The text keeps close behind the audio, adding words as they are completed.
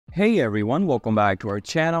Hey everyone, welcome back to our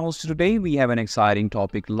channel. So today we have an exciting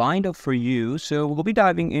topic lined up for you. So we'll be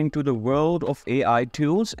diving into the world of AI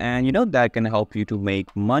tools and that can help you to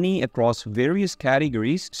make money across various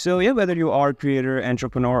categories. So whether you are a creator,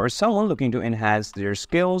 entrepreneur or someone looking to enhance their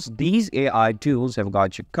skills, these AI tools have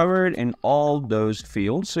got you covered in all those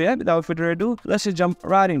fields. So without further ado, let's just jump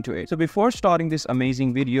right into it. So before starting this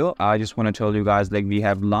amazing video, I just want to tell you guys we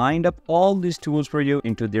have lined up all these tools for you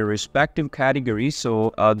into their respective categories.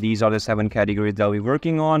 So these are the 7 categories that we're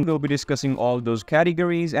working on. We'll be discussing all those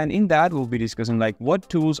categories, and in that we'll be discussing what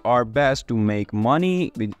tools are best to make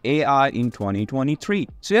money with AI in 2023.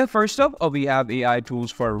 So first up, we have AI tools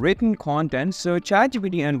for written content. So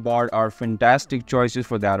ChatGPT and Bard are fantastic choices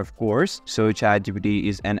for that, of course. So ChatGPT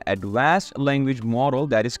is an advanced language model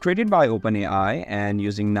that is created by OpenAI, and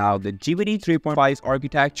using now the GPT 3.5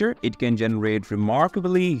 architecture, it can generate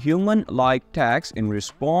remarkably human-like text in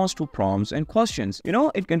response to prompts and questions.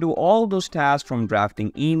 It can do all those tasks from drafting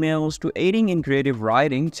emails to aiding in creative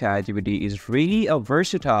writing. ChatGPT is really a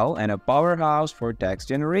versatile and a powerhouse for text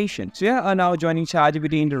generation. So now joining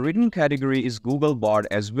ChatGPT in the written category is Google Bard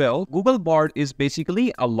as well. Google Bard is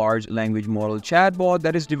basically a large language model chatbot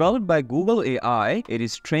that is developed by Google AI. It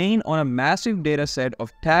is trained on a massive data set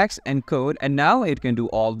of text and code, and now it can do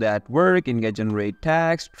all that work. It can generate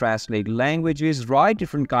text, translate languages, write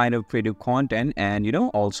different kind of creative content, and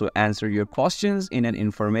also answer your questions in an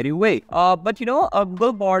informative way. But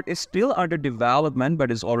Google Bard is still under development,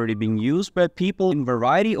 but is already being used by people in a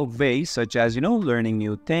variety of ways, such as learning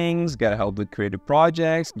new things, get help with creative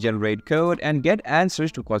projects, generate code, and get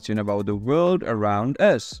answers to questions about the world around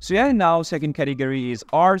us. So now second category is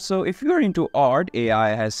art. So if you're into art, AI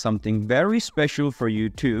has something very special for you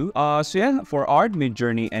too. For art,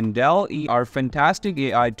 Midjourney and DALL-E are fantastic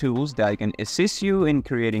AI tools that can assist you in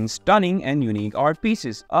creating stunning and unique art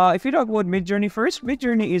pieces. If you talk about Midjourney first,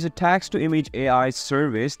 Midjourney is a text-to-image AI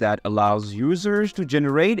service that allows users to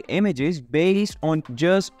generate images based on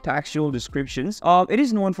just textual descriptions. It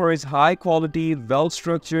is known for its high-quality,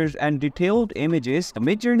 well-structured, and detailed images.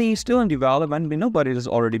 Midjourney is still in development, but it has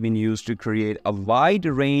already been used to create a wide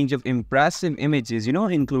range of impressive images,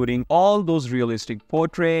 including all those realistic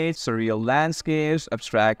portraits, surreal landscapes,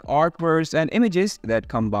 abstract artworks, and images that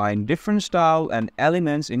combine different style and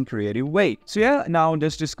elements in creative way. So now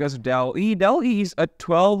let's discuss DALL-E. DALL-E is a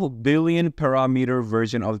 12 billion parameter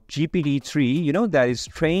version of GPT-3, that is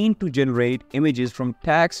trained to generate images from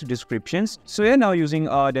text descriptions. So now using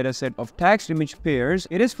a dataset of text-image pairs,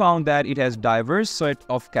 it is found that it has diverse set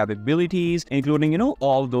of capabilities, including,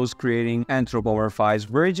 all those creating anthropomorphized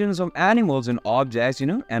versions of animals and objects,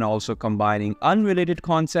 and also combining unrelated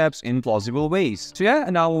concepts in plausible ways. So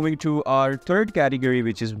now moving to our third category,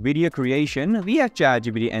 which is video creation. We have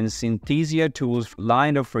ChatGPT and Synthesia tools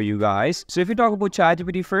lined up for you guys. So if you talk about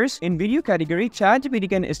ChatGPT first, in video category, ChatGPT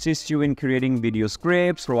can assist you in creating video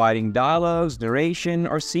scripts, providing dialogues, narration,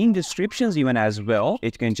 or scene descriptions even as well.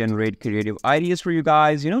 It can generate creative ideas for you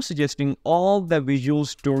guys, suggesting all the visual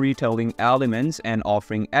storytelling elements and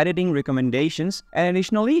offering editing recommendations. And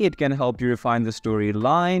additionally, it can help you refine the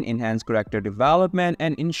storyline, enhance character development,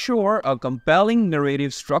 and ensure a compelling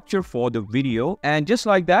narrative structure for the video. And just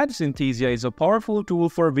like that, Synthesia is a powerful tool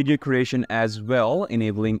for video creation as well,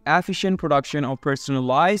 enabling efficient production of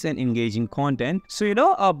personalized and engaging content. So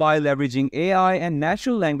by leveraging AI and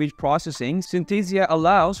natural language processing, Synthesia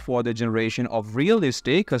allows for the generation of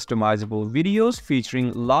realistic, customizable videos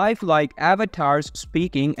featuring lifelike avatars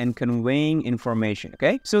speaking and conveying information.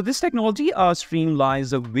 Okay, so this technology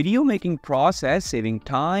streamlines the video making process, saving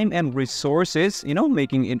time and resources,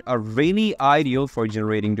 making it a really ideal for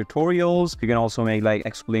generating tutorials. You can also make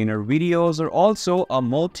explainer videos or also a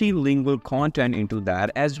multilingual content into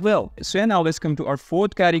that as well. So now let's come to our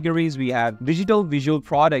fourth categories. We have digital visual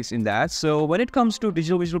products in that. So when it comes to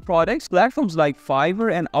digital visual products, platforms like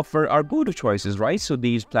Fiverr and Upwork are go-to choices, right? So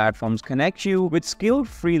these platforms connect you with skilled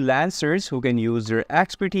freelancers who can use their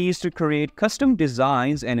expertise to create custom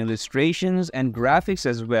designs and illustrations and graphics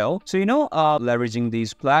as well. So leveraging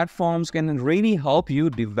these platforms can really help you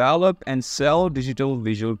develop and sell digital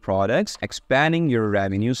visual products, expanding your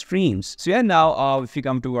revenue streams. So now if you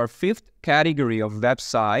come to our fifth category of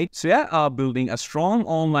website. So building a strong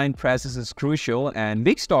online presence is crucial, and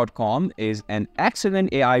Wix.com is an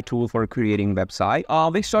excellent AI tool for creating website.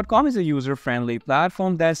 Wix.com is a user-friendly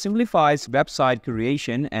platform that simplifies website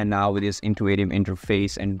creation, and now with its intuitive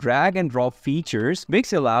interface and drag and drop features,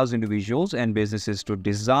 Wix allows individuals and businesses to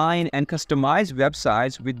design and customize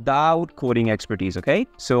websites without coding expertise. Okay,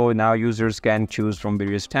 so now users can choose from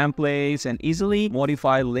various templates and easily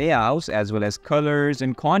modify layouts as well as colors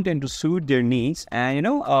and content to suit suit their needs. And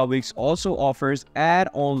Wix also offers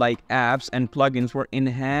add-on like apps and plugins for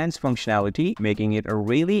enhanced functionality, making it a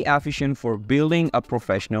really efficient for building a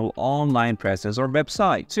professional online presence or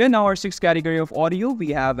website. So in our sixth category of audio, we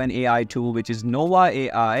have an AI tool which is Nova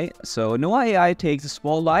AI. So Nova AI takes the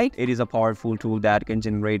spotlight. It is a powerful tool that can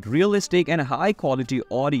generate realistic and high quality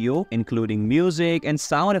audio, including music and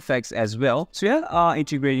sound effects as well. So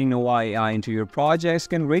integrating Nova AI into your projects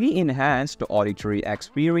can really enhance the auditory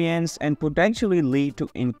experience and potentially lead to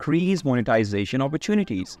increased monetization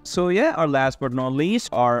opportunities. So our last but not least,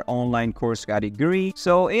 our online course category.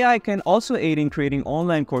 So AI can also aid in creating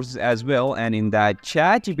online courses as well, and in that,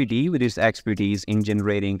 ChatGPT with its expertise in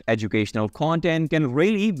generating educational content can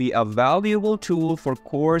really be a valuable tool for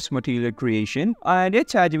course material creation. And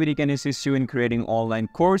ChatGPT can assist you in creating online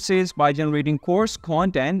courses by generating course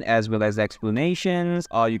content as well as explanations,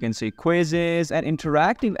 you can say quizzes and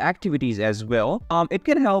interactive activities as well. It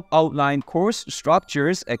can help outline course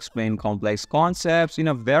structures, explain complex concepts in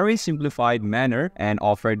a very simplified manner, and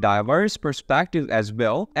offer diverse perspectives as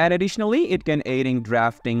well. And additionally, it can aid in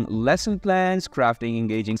drafting lesson plans, crafting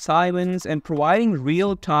engaging assignments, and providing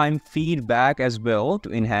real-time feedback as well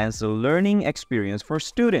to enhance the learning experience for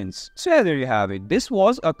students. So there you have it. This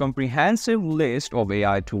was a comprehensive list of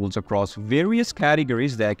AI tools across various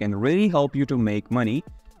categories that can really help you to make money.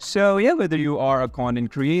 So whether you are a content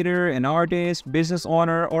creator, an artist, business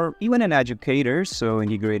owner, or even an educator, so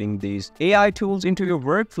integrating these AI tools into your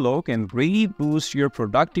workflow can really boost your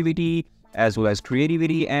productivity as well as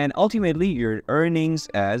creativity and ultimately your earnings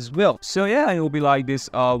as well. So I hope you like this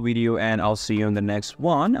video, and I'll see you in the next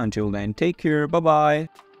one. Until then, take care. Bye-bye.